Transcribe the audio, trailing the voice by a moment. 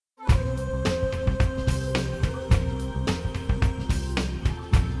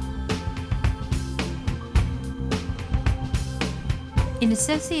in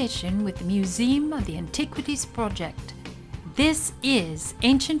association with the Museum of the Antiquities Project. This is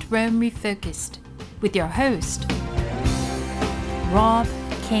Ancient Rome Refocused with your host, Rob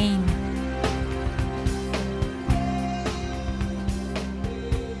Kane.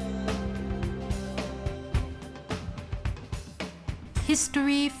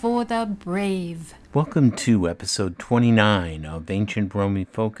 History for the Brave. Welcome to episode 29 of Ancient Rome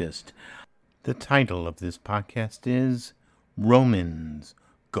Refocused. The title of this podcast is Romans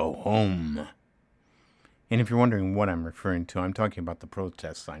Go Home. And if you're wondering what I'm referring to, I'm talking about the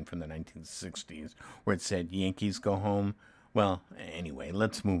protest sign from the 1960s where it said, Yankees go home. Well, anyway,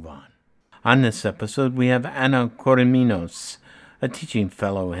 let's move on. On this episode, we have Ms.Kouremenos, a teaching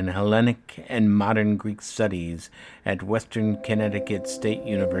fellow in Hellenic and Modern Greek Studies at Western Connecticut State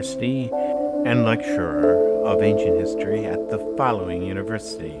University and lecturer of ancient history at the following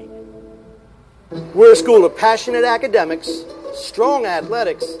university. We're a school of passionate academics, strong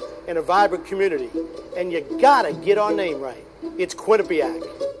athletics, and a vibrant community. And you gotta get our name right. It's Quinnipiac.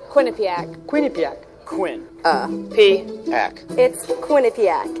 Quinnipiac. Quinnipiac. Quinn. P. Ack. It's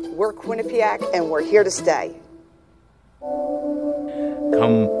Quinnipiac. We're Quinnipiac, and we're here to stay.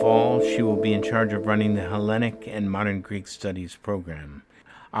 Come fall, she will be in charge of running the Hellenic and Modern Greek Studies program.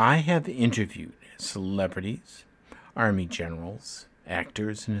 I have interviewed celebrities, army generals,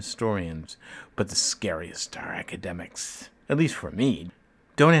 actors, and historians, but the scariest are academics, at least for me.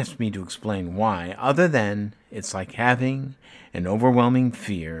 Don't ask me to explain why, other than it's like having an overwhelming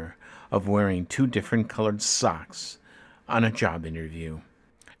fear of wearing two different colored socks on a job interview.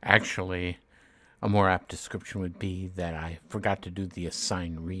 Actually, a more apt description would be that I forgot to do the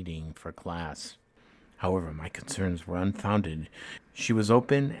assigned reading for class. However, my concerns were unfounded. She was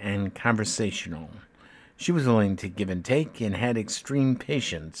open and conversational. She was willing to give and take and had extreme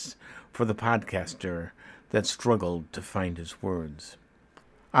patience for the podcaster that struggled to find his words.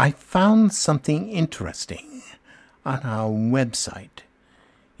 I found something interesting on our website.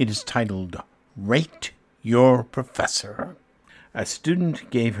 It is titled, Rate Your Professor. A student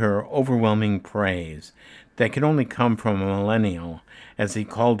gave her overwhelming praise that could only come from a millennial, as he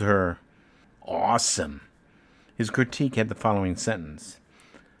called her awesome. His critique had the following sentence.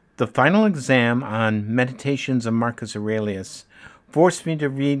 The final exam on Meditations of Marcus Aurelius forced me to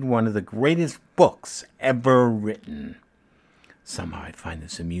read one of the greatest books ever written. Somehow I find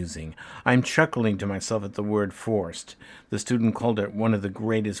this amusing. I'm chuckling to myself at the word forced. The student called it one of the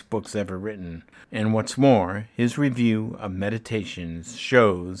greatest books ever written. And what's more, his review of Meditations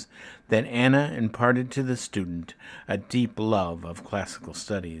shows that Anna imparted to the student a deep love of classical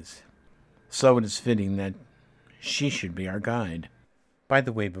studies. So it is fitting that she should be our guide. By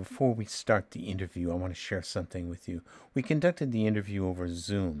the way, before we start the interview, I want to share something with you. We conducted the interview over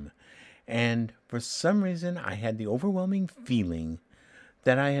Zoom, and for some reason I had the overwhelming feeling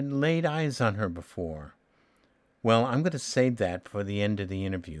that I had laid eyes on her before. Well, I'm going to save that for the end of the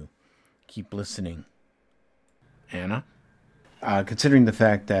interview. Keep listening. Anna? Considering the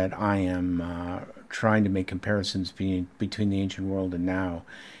fact that I am trying to make comparisons between the ancient world and now,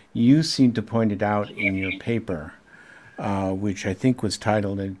 you seem to point it out in your paper, which I think was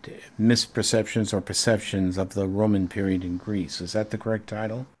titled Misperceptions or Perceptions of the Roman Period in Greece. Is that the correct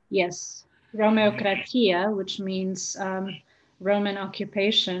title? Yes. PΩΜΑΙΟΚΡΑΤΙA, which means Roman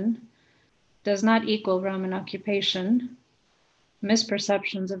occupation, does not equal Roman occupation.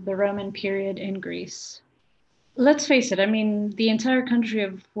 Misperceptions of the Roman period in Greece. Let's face it, I mean, the entire country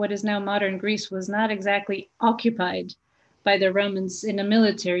of what is now modern Greece was not exactly occupied by the Romans in a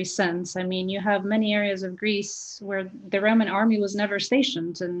military sense. I mean, you have many areas of Greece where the Roman army was never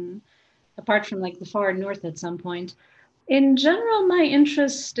stationed, and apart from like the far north at some point. In general, my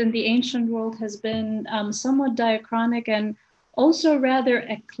interest in the ancient world has been somewhat diachronic and also rather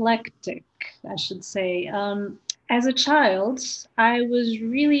eclectic, I should say. As a child, I was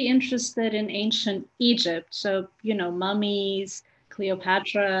really interested in ancient Egypt. So, mummies,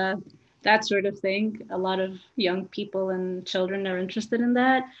 Cleopatra, that sort of thing. A lot of young people and children are interested in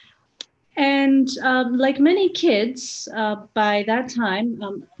that. And like many kids, by that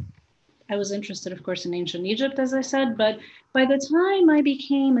time, I was interested, of course, in ancient Egypt, as I said, but by the time I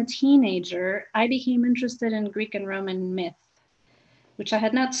became a teenager, I became interested in Greek and Roman myth, which I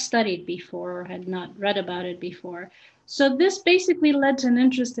had not studied before or had not read about it before. So this basically led to an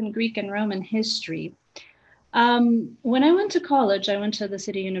interest in Greek and Roman history. When I went to college, I went to the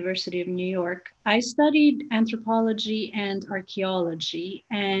City University of New York. I studied anthropology and archaeology,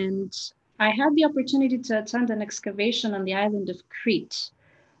 and I had the opportunity to attend an excavation on the island of Crete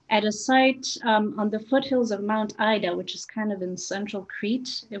at a site on the foothills of Mount Ida, which is kind of in central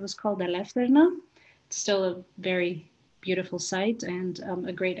Crete. It was called Eleftheria. It's still a very beautiful site and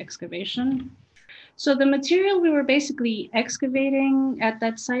a great excavation. So the material we were basically excavating at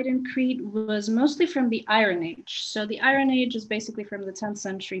that site in Crete was mostly from the Iron Age. So the Iron Age is basically from the 10th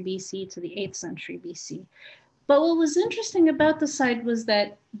century BC to the 8th century BC. But what was interesting about the site was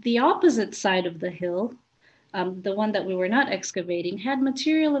that the opposite side of the hill, the one that we were not excavating, had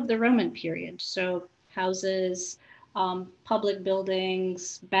material of the Roman period. So houses, public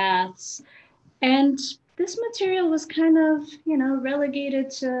buildings, baths. And this material was kind of, relegated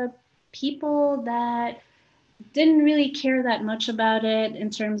to people that didn't really care that much about it in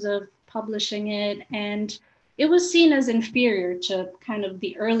terms of publishing it. And it was seen as inferior to kind of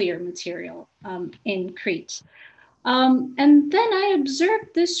the earlier material in Crete. And then I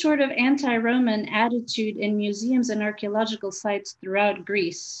observed this sort of anti-Roman attitude in museums and archaeological sites throughout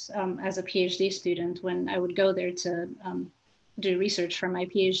Greece as a PhD student when I would go there to do research for my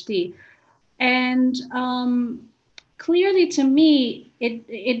PhD. And clearly to me,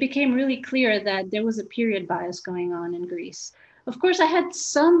 it became really clear that there was a period bias going on in Greece. Of course, I had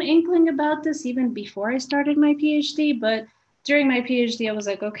some inkling about this even before I started my PhD, but during my PhD, I was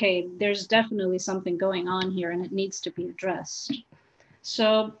like, okay, there's definitely something going on here and it needs to be addressed.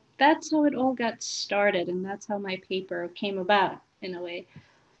 So that's how it all got started, and that's how my paper came about in a way.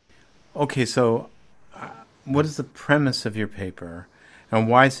 Okay, so what is the premise of your paper, and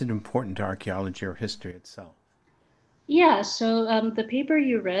why is it important to archaeology or history itself? Yeah, so the paper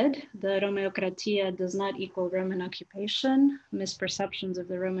you read, the Romaeocratia does not equal Roman occupation, misperceptions of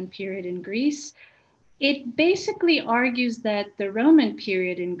the Roman period in Greece. It basically argues that the Roman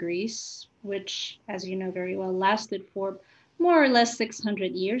period in Greece, which, as you know very well, lasted for more or less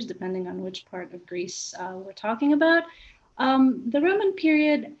 600 years, depending on which part of Greece we're talking about, the Roman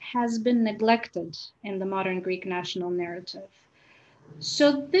period has been neglected in the modern Greek national narrative.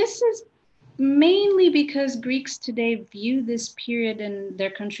 So this is mainly because Greeks today view this period in their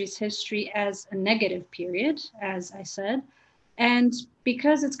country's history as a negative period, as I said. And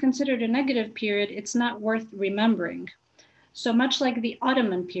because it's considered a negative period, it's not worth remembering. So much like the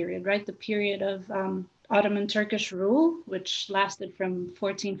Ottoman period, right? The period of Ottoman Turkish rule, which lasted from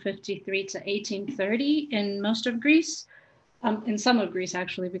 1453 to 1830 in most of Greece, in some of Greece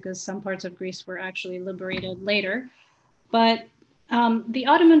actually, because some parts of Greece were actually liberated later. But the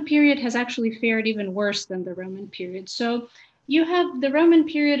Ottoman period has actually fared even worse than the Roman period. So you have the Roman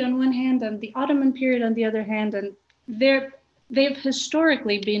period on one hand and the Ottoman period on the other hand, and they've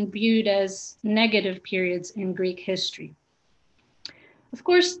historically been viewed as negative periods in Greek history. Of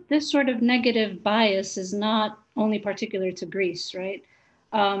course, this sort of negative bias is not only particular to Greece, right?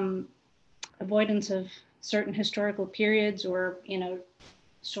 Avoidance of certain historical periods or,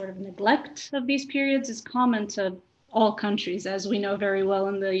 sort of neglect of these periods is common to all countries, as we know very well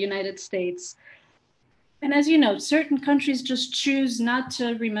in the United States. And as you know, certain countries just choose not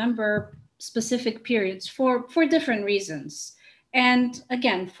to remember specific periods for different reasons. And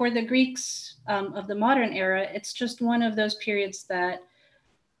again, for the Greeks of the modern era, it's just one of those periods that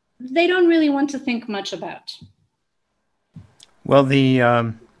they don't really want to think much about. Well,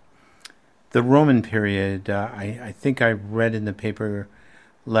 the Roman period, I think I read in the paper,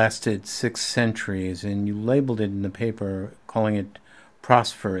 lasted 6 centuries, and you labeled it in the paper calling it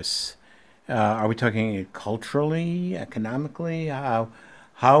prosperous. Are we talking culturally, economically?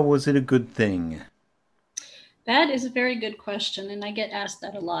 How was it a good thing? That is a very good question, and I get asked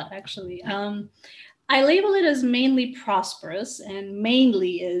that a lot, actually. I label it as mainly prosperous, and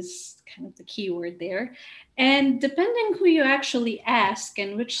mainly is kind of the key word there. And depending who you actually ask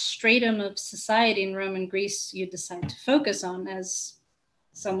and which stratum of society in Roman Greece you decide to focus on as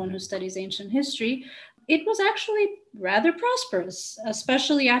someone who studies ancient history, it was actually rather prosperous,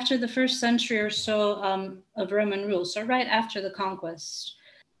 especially after the first century or so of Roman rule, so right after the conquest.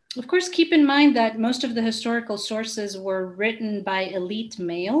 Of course, keep in mind that most of the historical sources were written by elite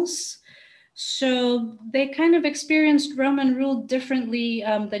males, so they kind of experienced Roman rule differently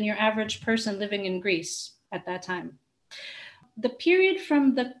than your average person living in Greece at that time. The period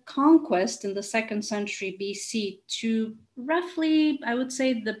from the conquest in the 2nd century BC to roughly, I would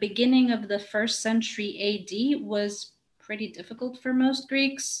say, the beginning of the 1st century AD was pretty difficult for most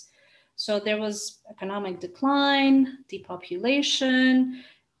Greeks. So there was economic decline, depopulation,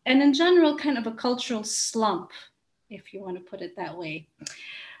 and in general, kind of a cultural slump, if you want to put it that way.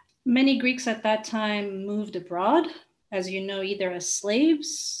 Many Greeks at that time moved abroad, as you know, either as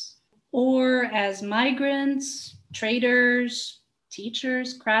slaves or as migrants, traders,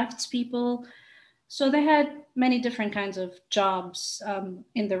 teachers, craftspeople. So they had many different kinds of jobs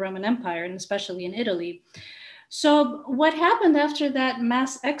in the Roman Empire, and especially in Italy. So what happened after that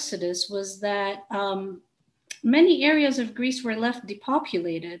mass exodus was that many areas of Greece were left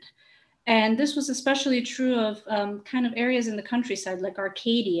depopulated. And this was especially true of kind of areas in the countryside like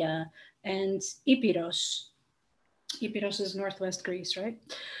Arcadia and Epirus. Epirus is northwest Greece, right?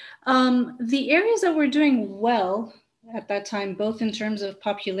 The areas that were doing well at that time, both in terms of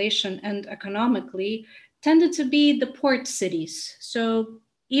population and economically, tended to be the port cities. So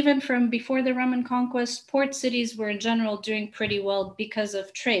even from before the Roman conquest, port cities were in general doing pretty well because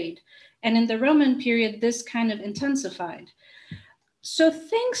of trade. And in the Roman period, this kind of intensified. So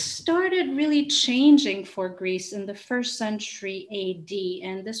things started really changing for Greece in the 1st century AD.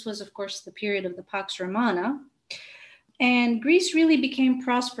 And this was, of course, the period of the Pax Romana. And Greece really became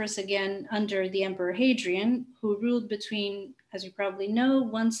prosperous again under the Emperor Hadrian, who ruled between, as you probably know,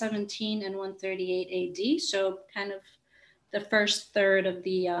 117 and 138 AD. So kind of the first third of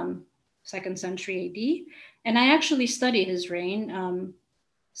the 2nd century AD. And I actually study his reign.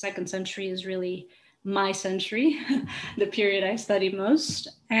 2nd century is really my century, the period I study most.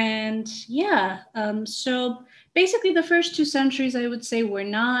 And yeah, so basically the first 2 centuries, I would say, were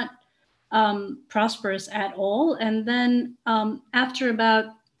not prosperous at all. And then after about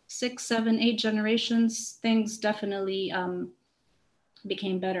 6, 7, 8 generations, things definitely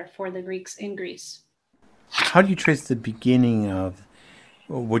became better for the Greeks in Greece. How do you trace the beginning of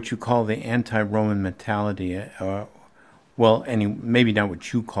what you call the anti-Roman mentality? Maybe not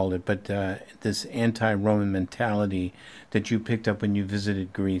what you called it, but this anti-Roman mentality that you picked up when you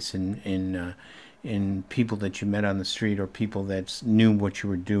visited Greece in people that you met on the street or people that knew what you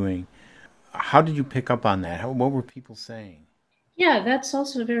were doing. How did you pick up on that? What were people saying? Yeah, that's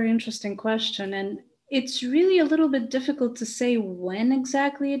also a very interesting question. And it's really a little bit difficult to say when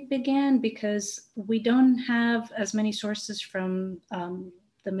exactly it began because we don't have as many sources from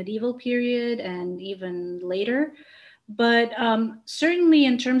the medieval period and even later. But certainly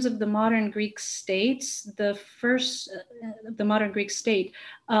in terms of the modern Greek states, the first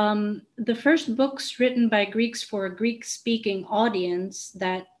books written by Greeks for a Greek-speaking audience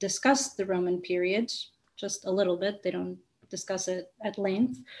that discuss the Roman period, just a little bit, they don't discuss it at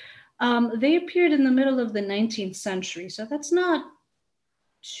length, they appeared in the middle of the 19th century. So that's not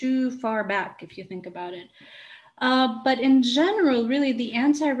too far back if you think about it. But in general, really, the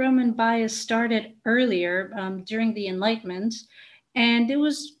anti-Roman bias started earlier during the Enlightenment, and it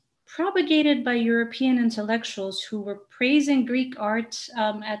was propagated by European intellectuals who were praising Greek art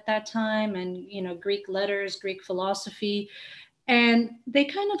at that time and, Greek letters, Greek philosophy. And they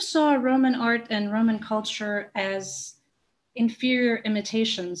kind of saw Roman art and Roman culture as inferior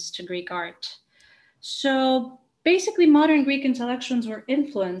imitations to Greek art. So basically, modern Greek intellectuals were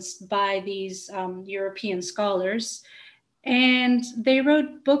influenced by these European scholars, and they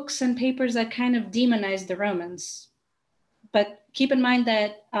wrote books and papers that kind of demonized the Romans. But keep in mind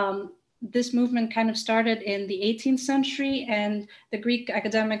that this movement kind of started in the 18th century, and the Greek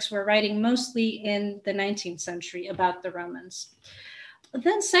academics were writing mostly in the 19th century about the Romans.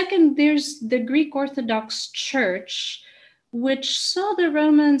 Then second, there's the Greek Orthodox Church, which saw the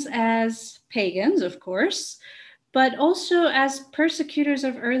Romans as pagans, of course, but also as persecutors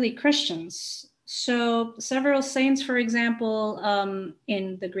of early Christians. So several saints, for example,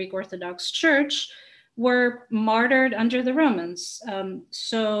 in the Greek Orthodox Church were martyred under the Romans.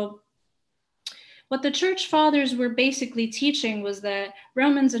 So what the church fathers were basically teaching was that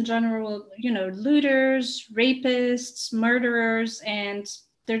Romans in general, looters, rapists, murderers, and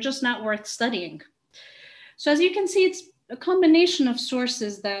they're just not worth studying. So as you can see, it's a combination of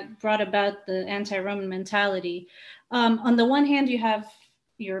sources that brought about the anti-Roman mentality. On the one hand, you have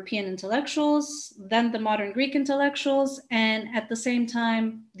European intellectuals, then the modern Greek intellectuals, and at the same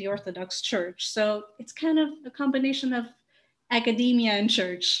time, the Orthodox Church. So it's kind of a combination of academia and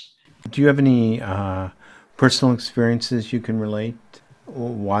church. Do you have any personal experiences you can relate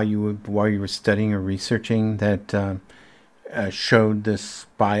while you were studying or researching that showed this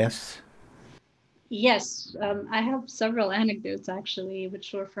bias? Yes, I have several anecdotes actually,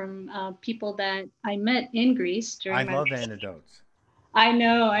 which were from people that I met in Greece during my. I love anecdotes. I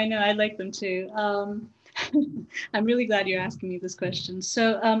know, I like them too. I'm really glad you're asking me this question.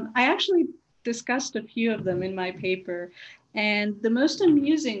 So I actually discussed a few of them in my paper. And the most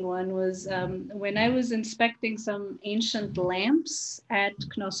amusing one was when I was inspecting some ancient lamps at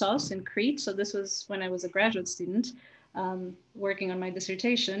Knossos in Crete. So this was when I was a graduate student working on my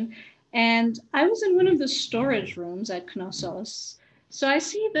dissertation. And I was in one of the storage rooms at Knossos. So I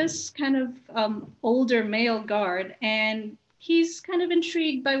see this kind of older male guard, and he's kind of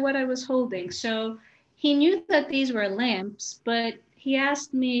intrigued by what I was holding. So he knew that these were lamps, but he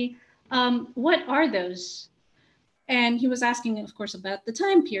asked me, what are those? And he was asking, of course, about the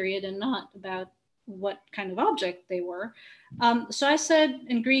time period and not about what kind of object they were. So I said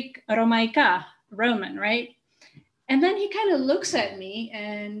in Greek, Romaika, Roman, right? And then he kind of looks at me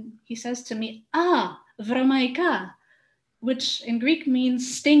and he says to me, Vromaika, which in Greek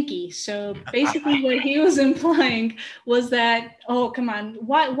means stinky. So basically what he was implying was that, oh, come on,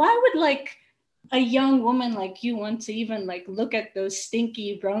 why would like a young woman like you want to even like look at those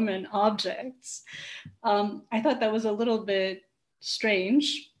stinky Roman objects? I thought that was a little bit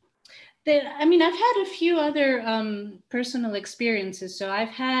strange. I've had a few other personal experiences. So I've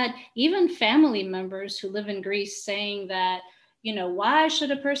had even family members who live in Greece saying that, why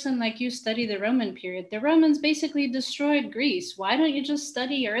should a person like you study the Roman period? The Romans basically destroyed Greece. Why don't you just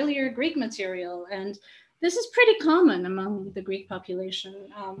study earlier Greek material? And this is pretty common among the Greek population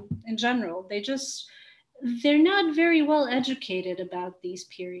in general. They're not very well educated about these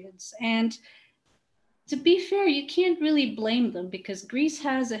periods. And to be fair, you can't really blame them because Greece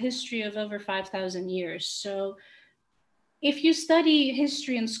has a history of over 5,000 years. So if you study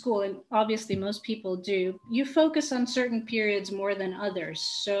history in school, and obviously most people do, you focus on certain periods more than others.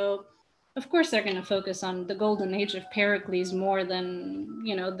 So of course they're going to focus on the golden age of Pericles more than,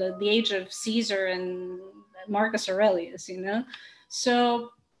 the age of Caesar and Marcus Aurelius, So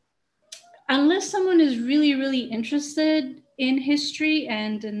unless someone is really, really interested in history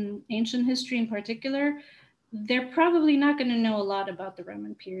and in ancient history in particular, they're probably not going to know a lot about the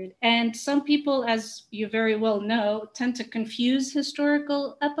Roman period. And some people, as you very well know, tend to confuse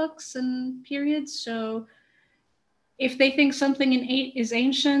historical epochs and periods. So if they think something is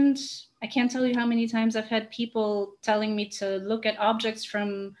ancient, I can't tell you how many times I've had people telling me to look at objects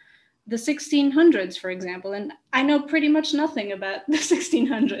from the 1600s, for example, and I know pretty much nothing about the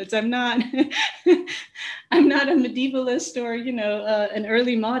 1600s. I'm not a medievalist or, an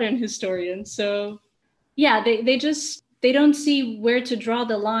early modern historian. So yeah, they don't see where to draw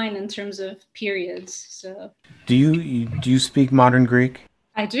the line in terms of periods. So Do you speak modern Greek?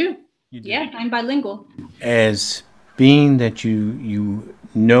 I do. Yeah, I'm bilingual. As being that you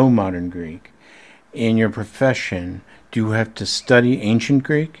know modern Greek, in your profession, do you have to study ancient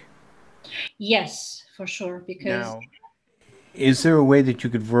Greek? Yes, for sure. Because Now, is there a way that you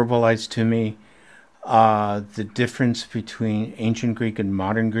could verbalize to me the difference between ancient Greek and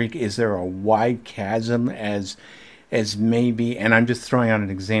modern Greek? Is there a wide chasm as maybe, and I'm just throwing out an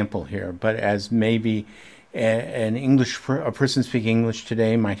example here, but as maybe a person speaking English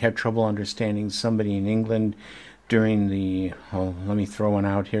today might have trouble understanding somebody in England during let me throw one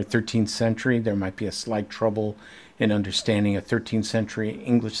out here, 13th century. There might be a slight trouble in understanding a 13th century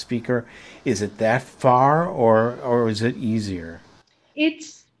English speaker. Is it that far, or is it easier?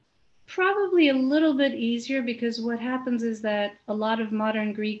 It's probably a little bit easier because what happens is that a lot of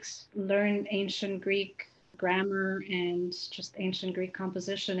modern Greeks learn ancient Greek grammar and just ancient Greek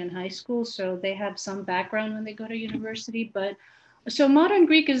composition in high school. So they have some background when they go to university. But so modern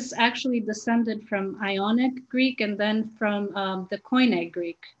Greek is actually descended from Ionic Greek and then from the Koine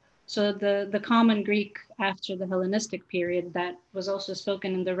Greek. So the common Greek after the Hellenistic period that was also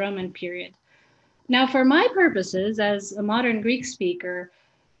spoken in the Roman period. Now, for my purposes as a modern Greek speaker,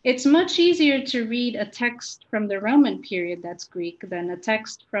 it's much easier to read a text from the Roman period that's Greek than a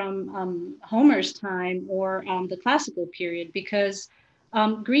text from Homer's time or the classical period because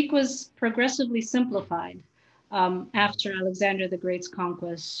Greek was progressively simplified after Alexander the Great's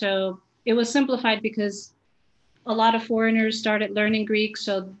conquest. So it was simplified because a lot of foreigners started learning Greek,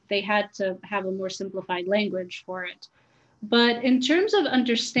 so they had to have a more simplified language for it. But in terms of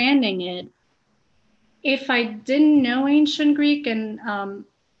understanding it, if I didn't know ancient Greek and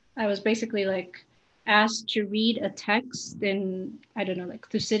I was basically like asked to read a text in, I don't know, like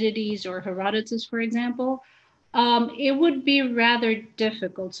Thucydides or Herodotus, for example, it would be rather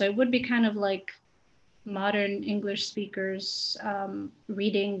difficult. So it would be kind of like modern English speakers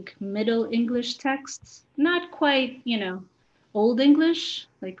reading Middle English texts, not quite, Old English,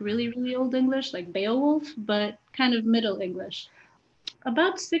 like really, really Old English, like Beowulf, but kind of Middle English.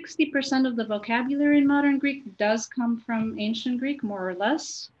 About 60% of the vocabulary in modern Greek does come from ancient Greek, more or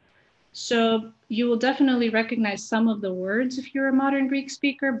less. So you will definitely recognize some of the words if you're a modern Greek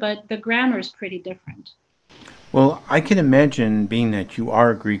speaker, but the grammar is pretty different. Well, I can imagine, being that you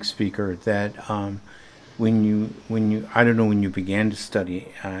are a Greek speaker, that when you I don't know when you began to study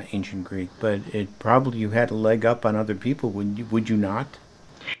ancient Greek, but it probably you had a leg up on other people. Would you not?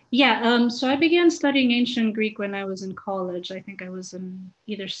 Yeah, so I began studying ancient Greek when I was in college. I think I was in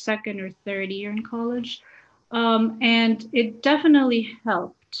either second or third year in college. And it definitely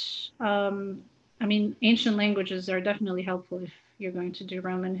helped. Ancient languages are definitely helpful if you're going to do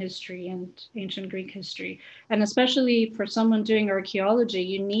Roman history and ancient Greek history. And especially for someone doing archaeology,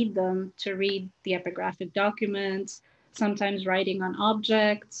 you need them to read the epigraphic documents, sometimes writing on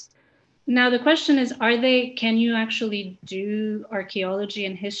objects. Now, the question is, can you actually do archaeology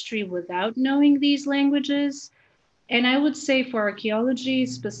and history without knowing these languages? And I would say for archaeology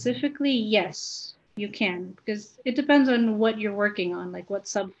specifically, yes, you can, because it depends on what you're working on, like what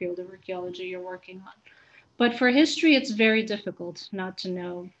subfield of archaeology you're working on. But for history, it's very difficult not to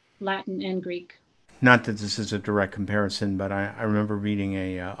know Latin and Greek. Not that this is a direct comparison, but I remember reading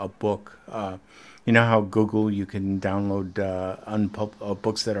a book. You know how Google, you can download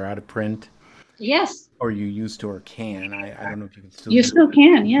books that are out of print? Yes. Or you used to or can. I don't know if you can still. You still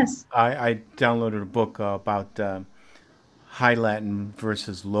can, yes. I downloaded a book about High Latin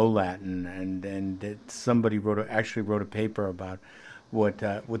versus Low Latin, and somebody actually wrote a paper about what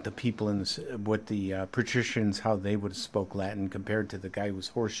the people what the patricians, how they would have spoke Latin compared to the guy who was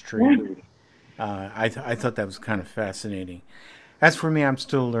horse trained. Yeah. I thought that was kind of fascinating. As for me, I'm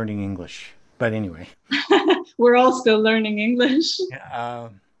still learning English, but anyway. We're all still learning English.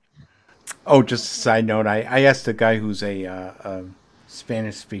 Just a side note, I asked a guy who's a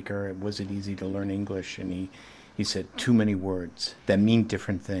Spanish speaker, was it easy to learn English, and he said too many words that mean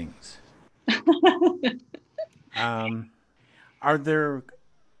different things. Are there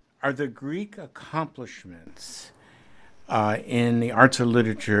Greek accomplishments in the arts or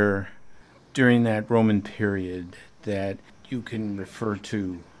literature during that Roman period that you can refer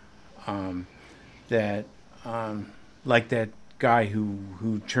to? Like that guy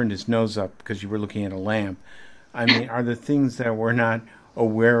who turned his nose up because you were looking at a lamp. I mean, are there things that we're not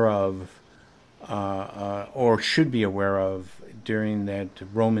aware of or should be aware of during that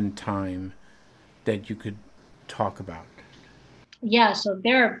Roman time that you could talk about? Yeah, so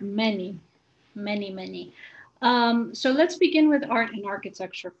there are many. So let's begin with art and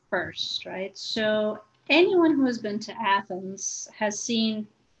architecture first, right? So anyone who has been to Athens has seen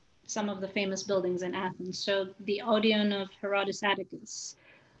some of the famous buildings in Athens. So the Odeon of Herodotus Atticus,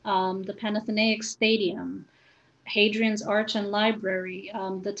 the Panathenaic Stadium, Hadrian's Arch and Library,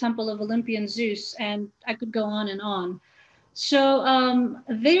 the Temple of Olympian Zeus, and I could go on and on. So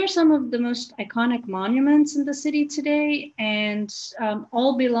they are some of the most iconic monuments in the city today, and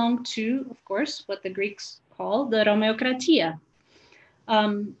all belong to, of course, what the Greeks call the Romaeokratia.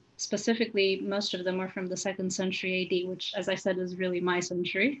 Specifically, most of them are from the 2nd century AD, which, as I said, is really my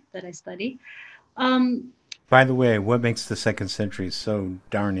century that I study. By the way, what makes the 2nd century so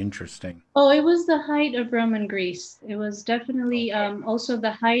darn interesting? Oh, it was the height of Roman Greece. It was definitely also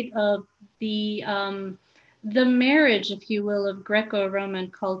the height of the marriage, if you will, of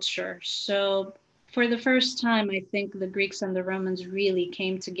Greco-Roman culture. So for the first time, I think the Greeks and the Romans really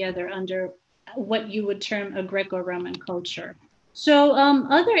came together under what you would term a Greco-Roman culture. So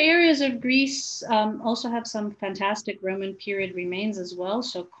other areas of Greece also have some fantastic Roman period remains as well.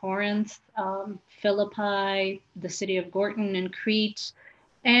 So Corinth, Philippi, the city of Gortyn in Crete.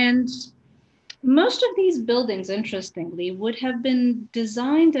 And most of these buildings, interestingly, would have been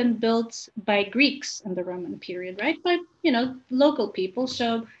designed and built by Greeks in the Roman period, right? By, local people.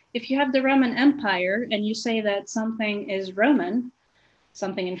 So if you have the Roman Empire and you say that something is Roman,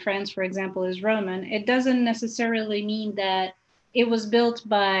 something in France, for example, is Roman, it doesn't necessarily mean that it was built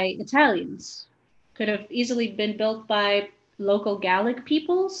by Italians. Could have easily been built by local Gallic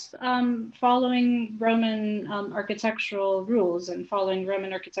peoples following Roman architectural rules and following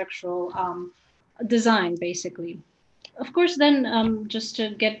Roman architectural design, basically. Of course, then, just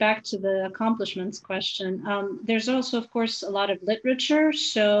to get back to the accomplishments question, there's also, of course, a lot of literature.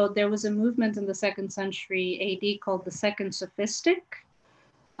 So there was a movement in the 2nd century AD called the Second Sophistic,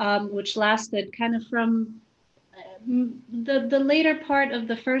 which lasted kind of from the later part of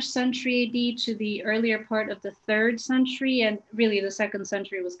the 1st century AD to the earlier part of the 3rd century. And really the 2nd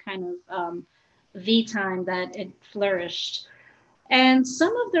century was kind of the time that it flourished. And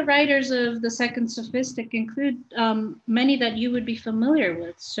some of the writers of the Second Sophistic include many that you would be familiar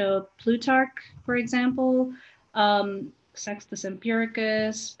with. So Plutarch, for example, Sextus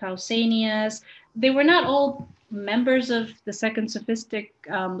Empiricus, Pausanias. They were not all members of the Second Sophistic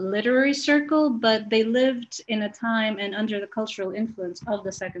literary circle, but they lived in a time and under the cultural influence of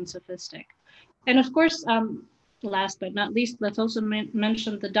the Second Sophistic. And of course, last but not least, let's also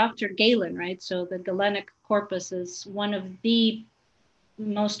mention the Dr. Galen, right? So the Galenic corpus is one of the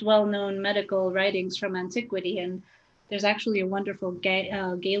most well-known medical writings from antiquity. And there's actually a wonderful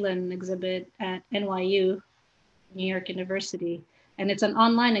Galen exhibit at NYU, New York University. And it's an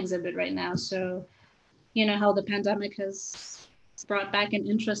online exhibit right now. So you know how the pandemic has brought back an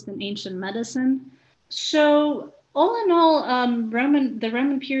interest in ancient medicine. So All in all, the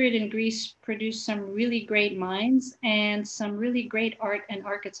Roman period in Greece produced some really great minds and some really great art and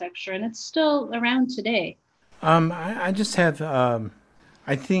architecture, and it's still around today. I just have,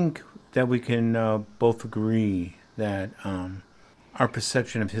 I think that we can both agree that our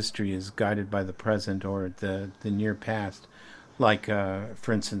perception of history is guided by the present or the near past. Like,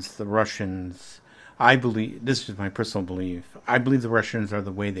 for instance, the Russians. I believe, this is my personal belief, I believe the Russians are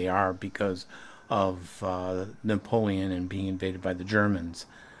the way they are because of Napoleon and being invaded by the Germans.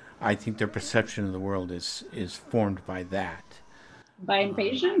 I think their perception of the world is formed by that. By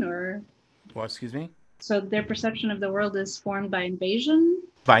invasion, or? Well, excuse me? So their perception of the world is formed by invasion?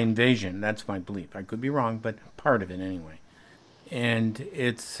 By invasion, that's my belief. I could be wrong, but part of it anyway. And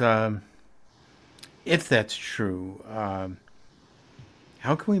it's, if that's true,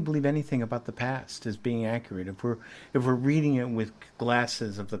 how can we believe anything about the past as being accurate? If we're reading it with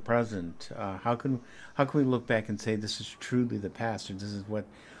glasses of the present, how can we look back and say this is truly the past, or this is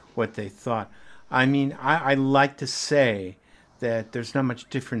what they thought? I mean, I like to say that there's not much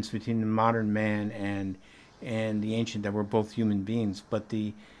difference between the modern man and the ancient, that we're both human beings, but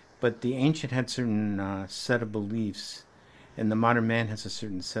the ancient had certain set of beliefs, and the modern man has a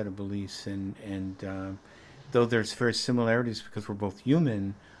certain set of beliefs, and though there's very similarities because we're both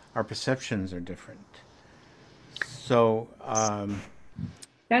human, our perceptions are different. So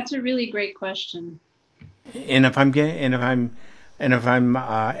that's a really great question. And if I'm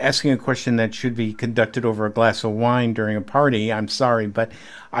asking a question that should be conducted over a glass of wine during a party, I'm sorry, but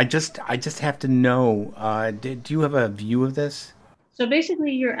I just have to know. Do you have a view of this? So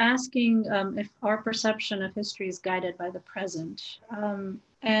basically, you're asking if our perception of history is guided by the present,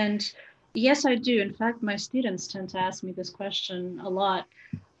 and yes, I do. In fact, my students tend to ask me this question a lot.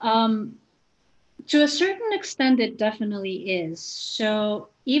 To a certain extent, it definitely is. So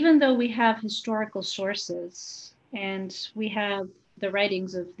even though we have historical sources and we have the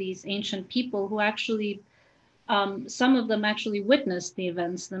writings of these ancient people who actually, some of them actually witnessed the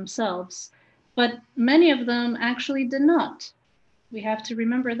events themselves, but many of them actually did not. We have to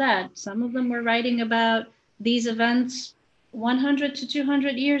remember that. Some of them were writing about these events 100 to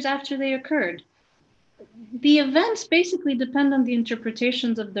 200 years after they occurred. The events basically depend on the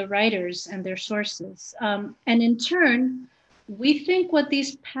interpretations of the writers and their sources. And in turn, we think what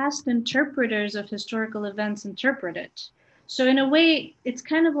these past interpreters of historical events interpreted. So in a way, it's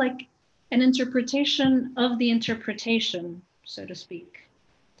kind of like an interpretation of the interpretation, so to speak.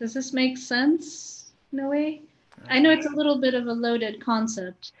 Does this make sense in a way? I know it's a little bit of a loaded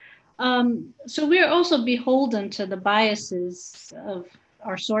concept. So we're also beholden to the biases of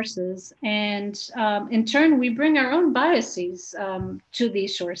our sources, and in turn, we bring our own biases to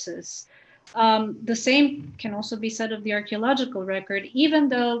these sources. The same can also be said of the archaeological record, even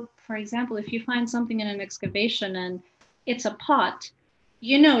though, for example, if you find something in an excavation and it's a pot,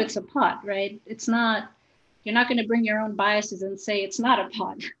 you know it's a pot, right? It's not, you're not going to bring your own biases and say it's not a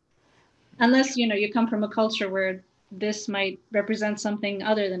pot. Unless, you come from a culture where this might represent something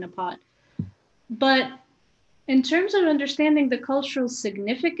other than a pot. But in terms of understanding the cultural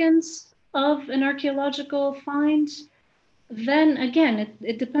significance of an archaeological find, then again,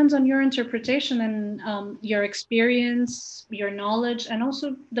 it depends on your interpretation and your experience, your knowledge, and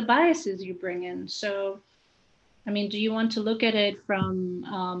also the biases you bring in. So, I mean, do you want to look at it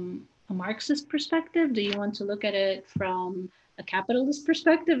from a Marxist perspective? Do you want to look at it from a capitalist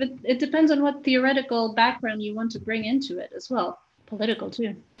perspective? It depends on what theoretical background you want to bring into it as well. Political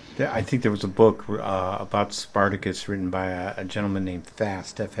too. I think there was a book about Spartacus written by a gentleman named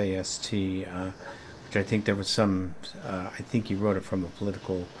Fast, F-A-S-T, which I think there was some, I think he wrote it from a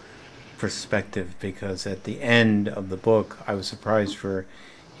political perspective, because at the end of the book, I was surprised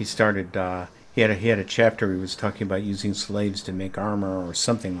he started, he had a chapter where he was talking about using slaves to make armor or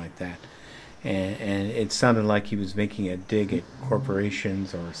something like that. And it sounded like he was making a dig at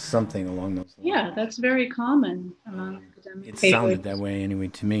corporations or something along those lines. Yeah, that's very common among academic It sounded that way anyway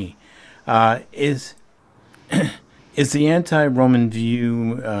to me. Is the anti-Roman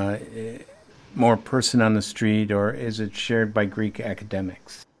view more person on the street, or is it shared by Greek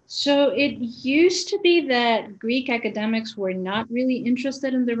academics? So it used to be that Greek academics were not really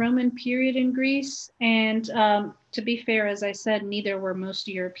interested in the Roman period in Greece. And to be fair, as I said, neither were most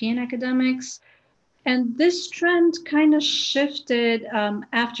European academics. And this trend kind of shifted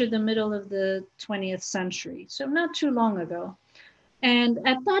after the middle of the 20th century, so not too long ago. And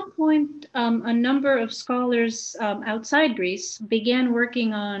at that point, a number of scholars outside Greece began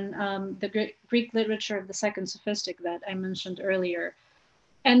working on the Greek literature of the Second Sophistic that I mentioned earlier.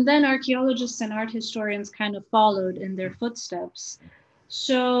 And then archaeologists and art historians kind of followed in their footsteps.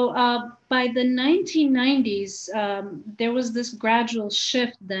 So by the 1990s, there was this gradual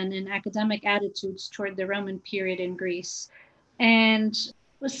shift then in academic attitudes toward the Roman period in Greece. And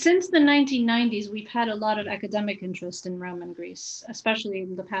since the 1990s, we've had a lot of academic interest in Roman Greece, especially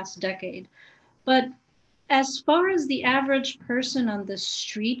in the past decade. But as far as the average person on the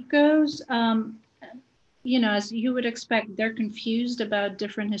street goes, as you would expect, they're confused about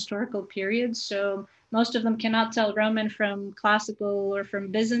different historical periods. So most of them cannot tell Roman from classical or from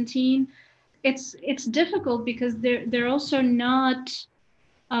Byzantine. It's difficult because they're also not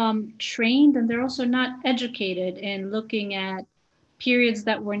trained, and they're also not educated in looking at periods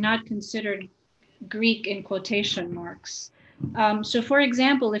that were not considered Greek in quotation marks. So for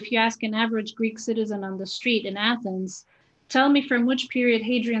example, if you ask an average Greek citizen on the street in Athens, tell me from which period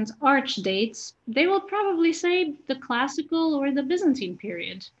Hadrian's Arch dates, they will probably say the classical or the Byzantine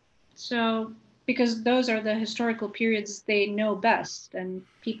period. So, because those are the historical periods they know best, and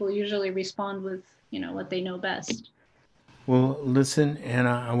people usually respond with, what they know best. Well, listen,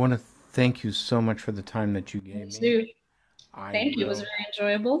 Anna, I want to thank you so much for the time that you gave me. Thank you. It was very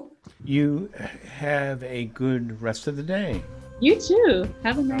enjoyable. You have a good rest of the day. You too.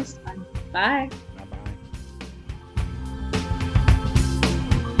 Have a nice time. Bye. Bye-bye.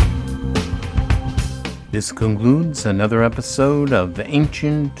 This concludes another episode of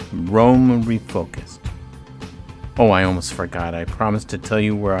Ancient Rome Refocused. Oh, I almost forgot. I promised to tell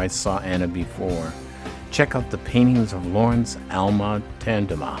you where I saw Anna before. Check out the paintings of Lawrence Alma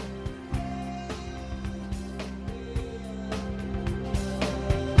Tandema.